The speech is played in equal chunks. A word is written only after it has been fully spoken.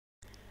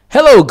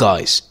Hello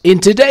guys, in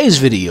today's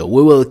video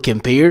we will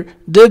compare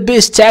the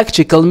best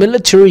tactical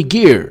military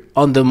gear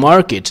on the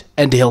market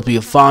and help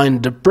you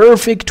find the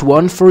perfect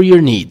one for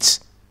your needs.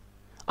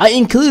 I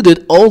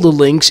included all the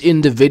links in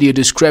the video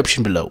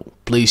description below.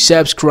 Please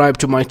subscribe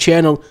to my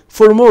channel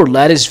for more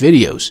latest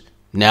videos.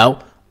 Now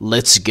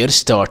let's get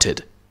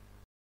started.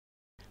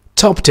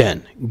 Top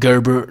 10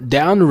 Gerber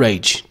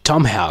Downrange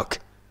Tomahawk.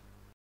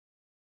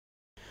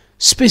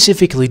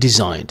 Specifically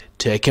designed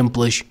to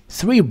accomplish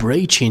 3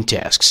 breaching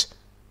tasks.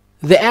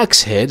 The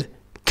axe head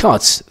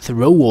cuts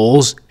through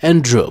walls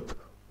and drop,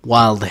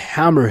 while the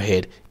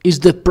hammerhead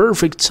is the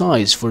perfect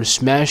size for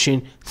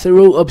smashing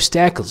through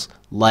obstacles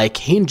like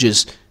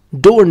hinges,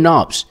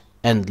 doorknobs,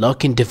 and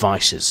locking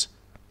devices.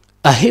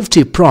 A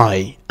hefty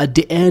pry at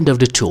the end of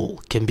the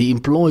tool can be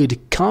employed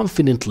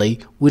confidently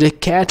with a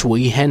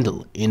catway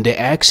handle in the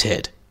axe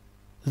head.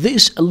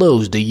 This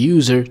allows the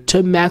user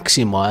to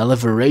maximize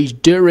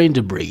leverage during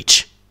the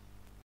breach.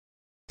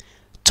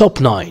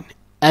 Top 9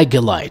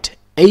 Agilite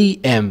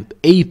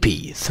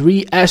AMAP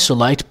 3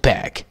 Agilite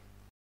pack.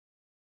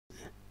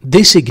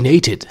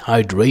 Designated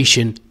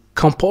hydration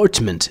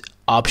compartment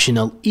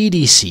optional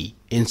EDC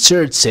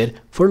insert set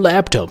for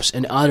laptops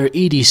and other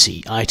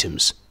EDC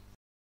items.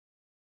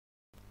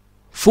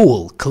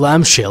 Full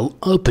clamshell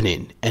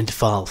opening and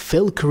file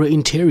Velcro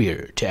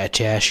interior to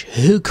attach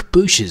hook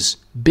pushes,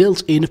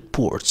 built-in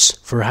ports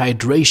for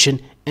hydration,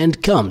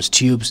 and comms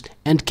tubes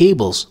and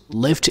cables,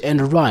 left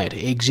and right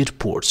exit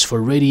ports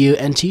for radio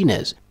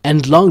antennas,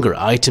 and longer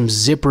items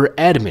zipper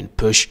admin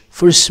push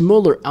for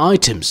smaller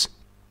items,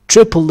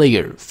 triple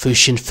layer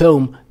fusion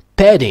foam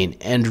padding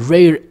and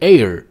rear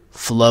air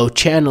flow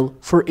channel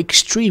for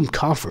extreme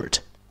comfort.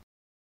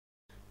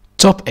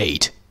 Top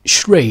 8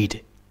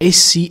 Schrade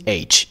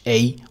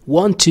S.W.A.T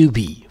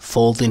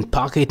folding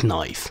pocket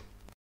knife.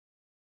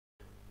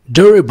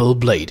 Durable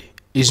blade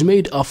is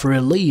made of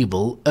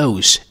reliable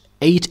OS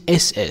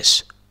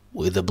 8SS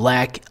with a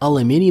black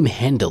aluminum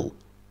handle,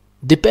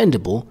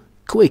 dependable,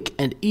 quick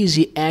and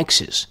easy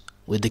access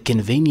with a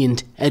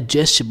convenient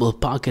adjustable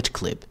pocket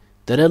clip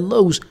that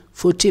allows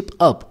for tip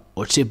up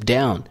or tip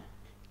down,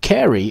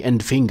 carry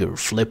and finger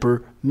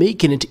flipper,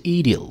 making it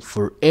ideal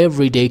for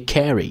everyday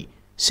carry.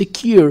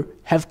 Secure,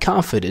 have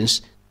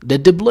confidence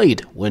that the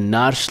blade will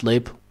not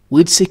slip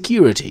with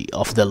security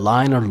of the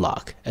liner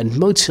lock and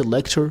mode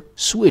selector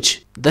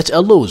switch that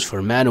allows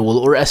for manual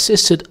or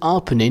assisted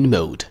opening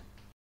mode.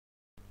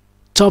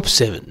 Top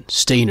 7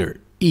 Steiner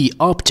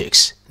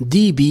eOptics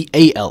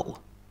DBAL.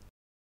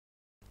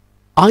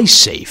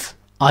 EyeSafe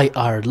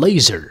IR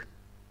laser.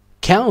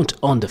 Count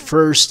on the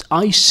first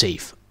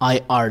EyeSafe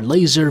IR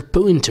laser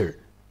pointer,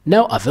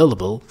 now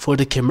available for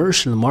the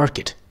commercial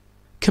market.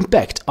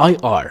 Compact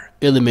IR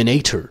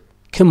illuminator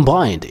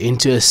combined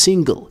into a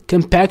single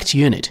compact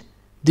unit.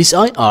 This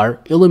IR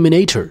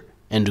illuminator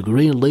and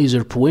green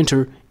laser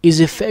pointer is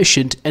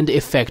efficient and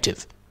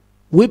effective.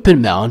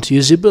 Weapon mount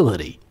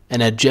usability. An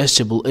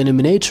adjustable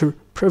illuminator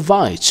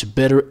provides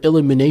better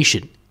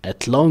illumination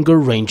at longer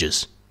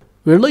ranges.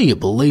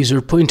 Reliable laser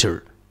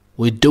pointer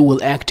with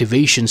dual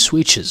activation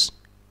switches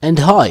and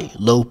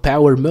high-low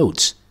power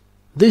modes.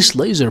 This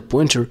laser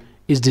pointer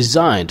is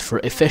designed for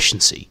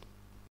efficiency.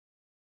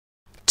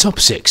 Top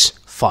 6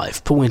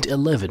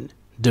 5.11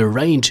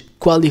 Downrange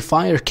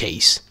QUALIFIER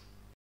case.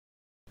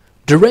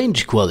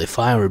 Downrange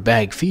QUALIFIER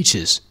bag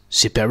features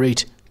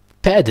separate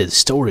padded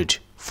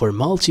storage for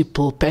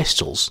multiple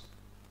pistols,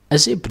 a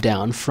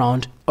zip-down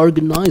front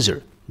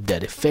organizer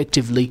that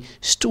effectively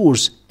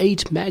stores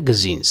 8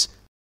 magazines,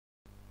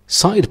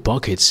 side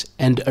pockets,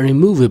 and a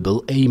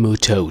removable ammo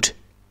tote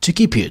to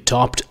keep you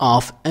topped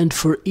off and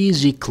for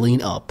easy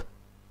clean-up.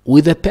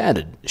 With a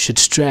padded should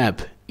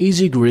strap,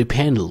 easy grip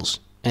handles,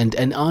 and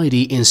an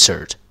ID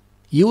insert,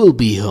 you will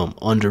be home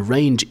on the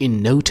range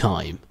in no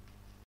time.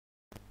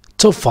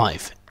 Top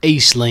 5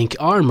 Ace-Link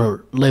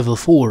Armor Level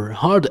 4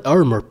 Hard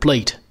Armor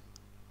Plate.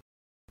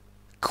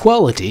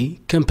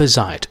 Quality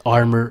composite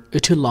armor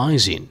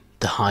utilizing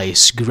the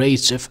highest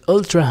grades of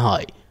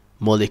ultra-high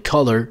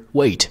molecular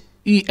weight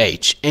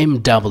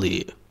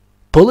 (EHMW)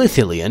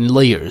 polyethylene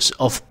layers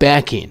of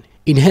backing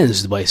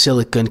enhanced by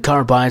silicon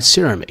carbide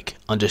ceramic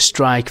on the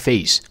strike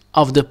face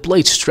of the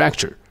plate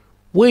structure,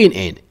 weighing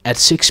in at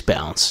 6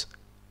 pounds.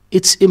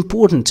 It's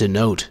important to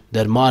note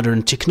that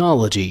modern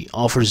technology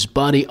offers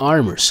body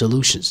armor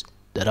solutions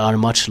that are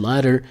much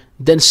lighter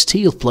than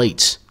steel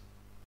plates.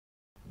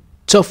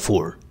 Top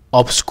 4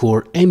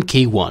 OpsCore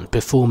MK1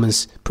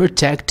 Performance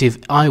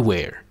Protective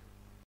Eyewear.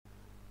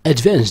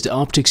 Advanced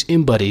Optics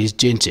embodies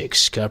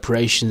Gentex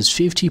Corporation's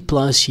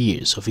 50+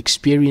 years of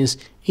experience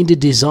in the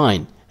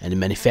design and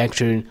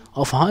manufacturing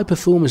of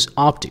high-performance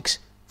optics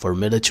for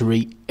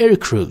military,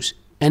 aircrews,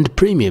 and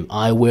premium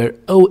eyewear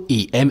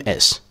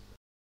OEMs.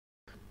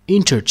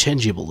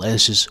 Interchangeable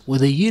lenses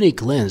with a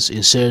unique lens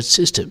insert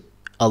system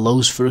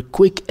allows for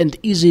quick and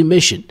easy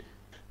mission,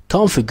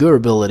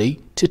 configurability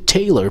to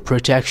tailor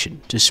protection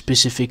to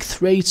specific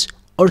threats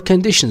or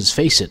conditions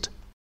faced.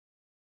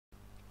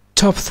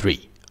 Top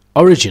 3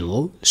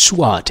 Original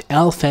S.W.A.T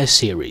Alpha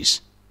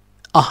Series.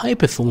 A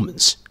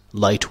high-performance,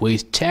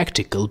 lightweight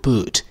tactical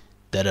boot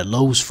that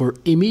allows for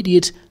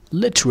immediate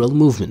lateral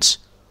movements,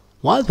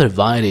 while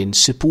providing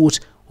support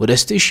with a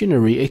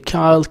stationary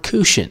Agile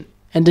cushion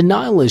and a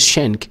nylon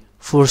shank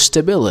for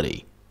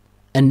stability.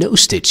 A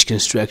no-stitch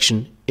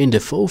construction in the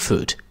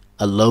forefoot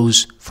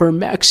allows for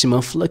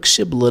maximum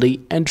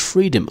flexibility and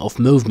freedom of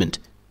movement.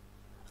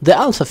 The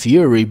Alpha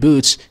Fury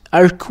boots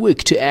are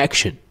quick to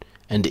action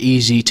and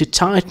easy to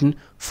tighten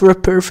for a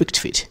perfect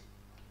fit.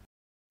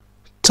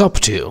 Top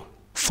 2.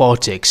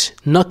 Vortex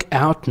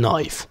Knockout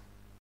Knife.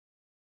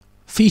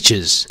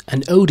 Features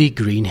an OD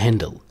green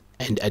handle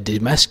and a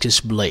Damascus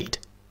blade.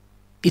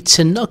 It's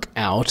a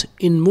knockout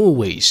in more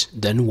ways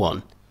than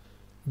one.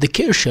 The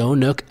Kershaw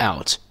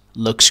Knockout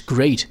looks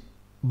great,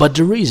 but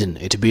the reason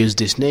it bears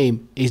this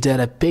name is that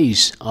a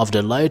piece of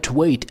the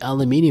lightweight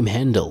aluminum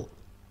handle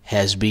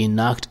has been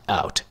knocked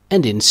out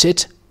and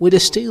inset with a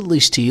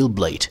stainless steel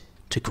blade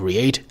to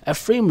create a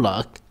frame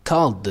lock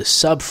called the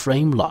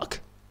subframe lock.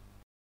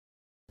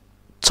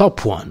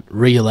 Top 1.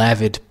 Real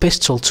Avid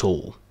Pistol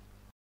Tool.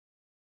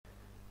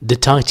 The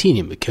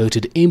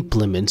titanium-coated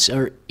implements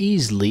are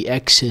easily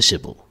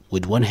accessible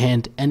with one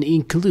hand and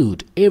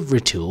include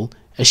every tool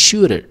a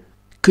shooter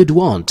could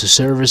want to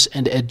service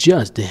and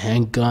adjust the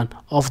handgun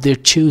of their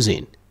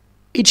choosing.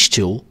 Each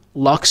tool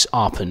locks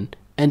open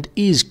and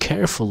is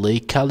carefully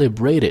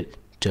calibrated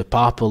to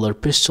popular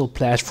pistol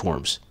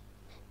platforms,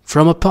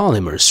 from a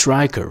polymer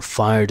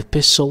striker-fired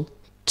pistol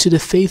to the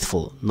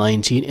faithful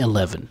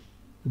 1911.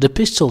 The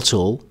pistol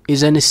tool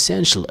is an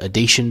essential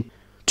addition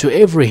to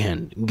every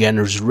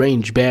handgunner's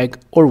range bag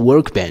or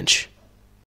workbench.